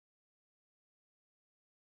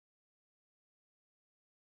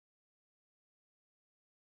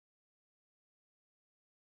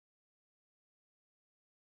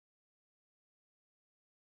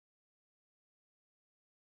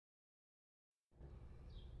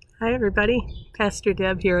Hi everybody, Pastor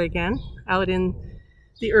Deb here again, out in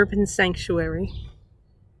the urban sanctuary.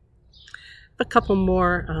 A couple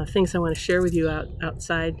more things I want to share with you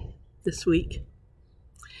outside this week.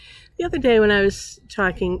 The other day when I was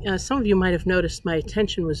talking, some of you might have noticed my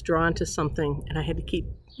attention was drawn to something and I had to keep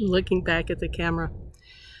looking back at the camera.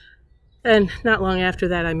 And not long after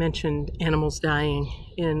that I mentioned animals dying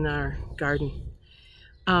in our garden.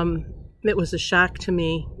 It was a shock to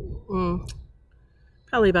me.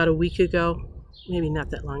 Probably about a week ago, maybe not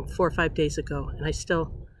that long, 4 or 5 days ago, and it's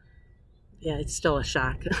still a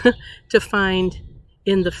shock to find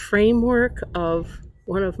in the framework of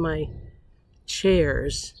one of my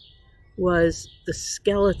chairs was the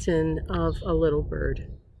skeleton of a little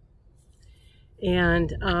bird.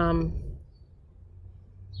 And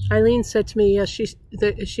Eileen said to me, yes, she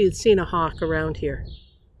had seen a hawk around here.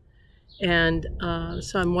 And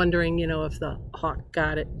so I'm wondering, if the hawk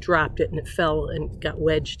got it, dropped it, and it fell and got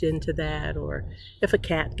wedged into that, or if a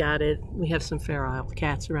cat got it. We have some feral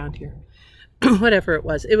cats around here. Whatever it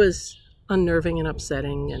was unnerving and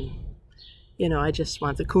upsetting, and, I just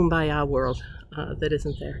want the kumbaya world that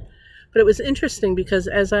isn't there. But it was interesting because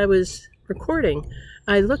as I was recording,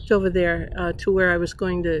 I looked over there to where I was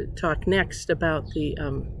going to talk next about the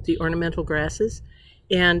ornamental grasses,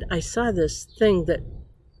 and I saw this thing that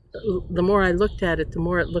the more I looked at it, the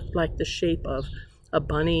more it looked like the shape of a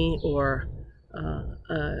bunny or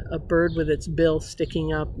a bird with its bill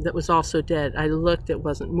sticking up that was also dead. I looked, it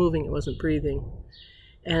wasn't moving, it wasn't breathing.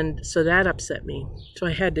 And so that upset me. So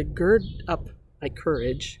I had to gird up my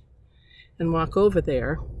courage and walk over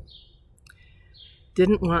there.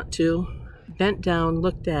 Didn't want to, bent down,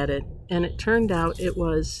 looked at it, and it turned out it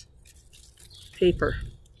was paper.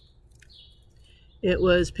 It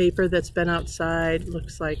was paper that's been outside,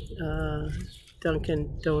 looks like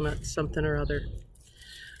Dunkin' Donuts, something or other.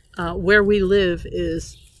 Where we live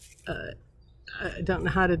is, I don't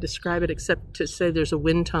know how to describe it except to say there's a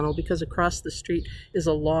wind tunnel, because across the street is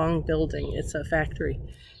a long building. It's a factory,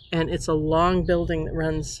 and it's a long building that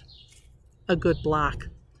runs a good block.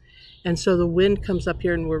 And so the wind comes up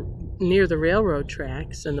here, and we're near the railroad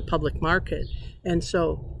tracks and the public market, and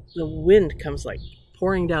so the wind comes like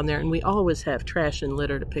pouring down there, and we always have trash and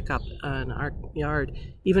litter to pick up in our yard.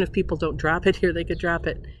 Even if people don't drop it here, they could drop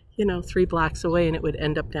it, 3 blocks away, and it would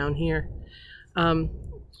end up down here. And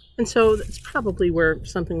so that's probably where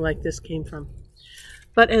something like this came from.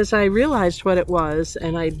 But as I realized what it was,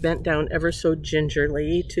 and I bent down ever so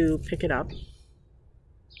gingerly to pick it up,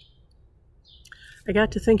 I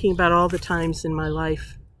got to thinking about all the times in my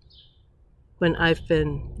life when I've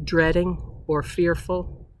been dreading or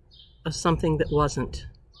fearful of something that wasn't.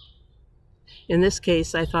 In this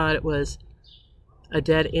case, I thought it was a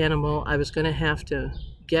dead animal. I was going to have to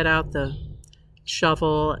get out the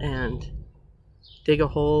shovel and dig a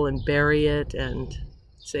hole and bury it and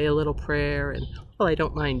say a little prayer. And, well, I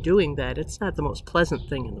don't mind doing that. It's not the most pleasant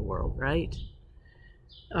thing in the world, right?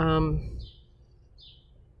 And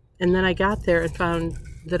then I got there and found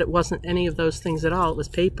that it wasn't any of those things at all. It was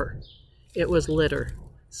paper. It was litter.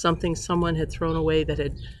 Something someone had thrown away that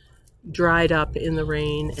had dried up in the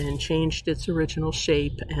rain and changed its original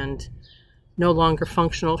shape and no longer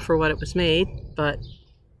functional for what it was made, but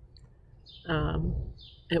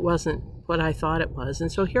it wasn't what I thought it was.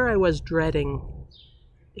 And so here I was dreading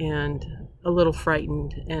and a little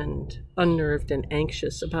frightened and unnerved and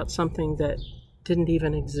anxious about something that didn't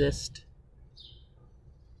even exist.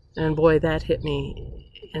 And boy, that hit me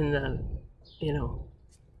in the,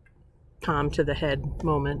 palm to the head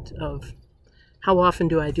moment of, how often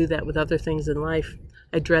do I do that with other things in life?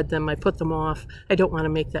 I dread them. I put them off. I don't want to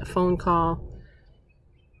make that phone call.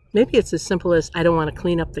 Maybe it's as simple as I don't want to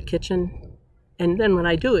clean up the kitchen. And then when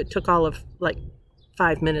I do, it took all of like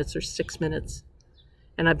 5 minutes or 6 minutes.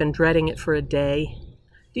 And I've been dreading it for a day.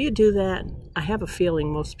 Do you do that? I have a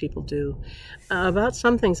feeling most people do. About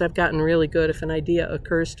some things I've gotten really good. If an idea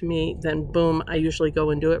occurs to me, then boom, I usually go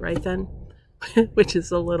and do it right then, which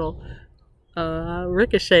is a little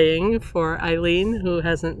ricocheting for Eileen, who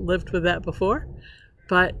hasn't lived with that before.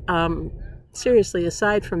 But seriously,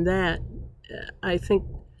 aside from that, I think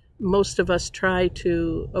most of us try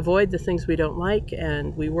to avoid the things we don't like,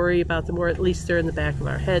 and we worry about them, or at least they're in the back of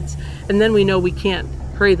our heads. And then we know we can't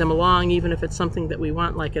hurry them along, even if it's something that we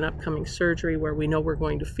want, like an upcoming surgery where we know we're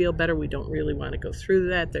going to feel better. We don't really want to go through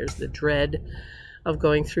that. There's the dread of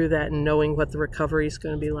going through that and knowing what the recovery is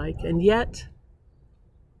going to be like. And yet,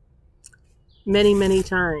 many, many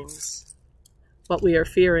times, what we are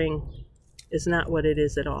fearing is not what it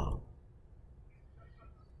is at all.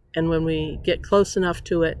 And when we get close enough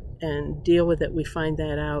to it and deal with it, we find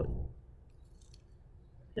that out.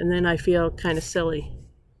 And then I feel kind of silly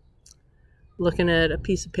looking at a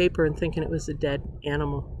piece of paper and thinking it was a dead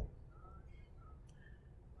animal.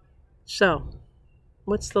 So,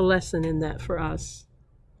 what's the lesson in that for us?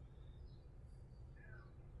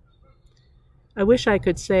 I wish I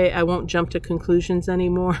could say I won't jump to conclusions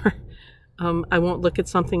anymore. I won't look at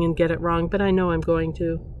something and get it wrong, but I know I'm going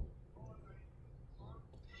to.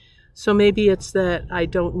 So maybe it's that I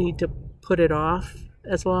don't need to put it off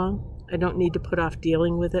as long. I don't need to put off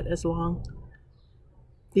dealing with it as long,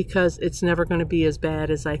 because it's never going to be as bad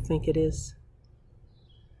as I think it is.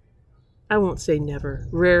 I won't say never.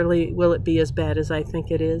 Rarely will it be as bad as I think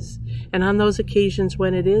it is. And on those occasions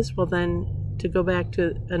when it is, well then, to go back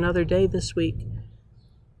to another day this week,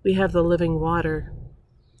 we have the living water,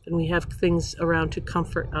 and we have things around to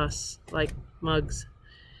comfort us, like mugs.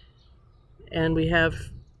 And we have,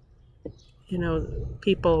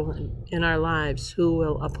 people in our lives who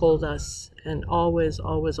will uphold us, and always,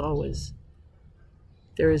 always, always,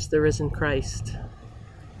 there is the risen Christ.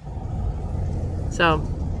 So,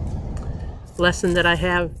 lesson that I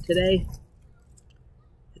have today,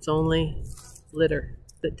 it's only litter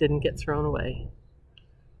that didn't get thrown away.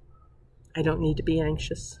 I don't need to be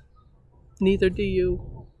anxious. Neither do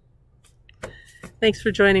you. Thanks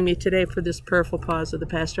for joining me today for this prayerful pause of the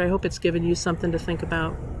pastor. I hope it's given you something to think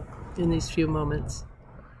about in these few moments.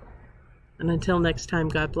 And until next time,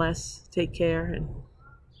 God bless, take care, and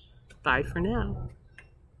bye for now.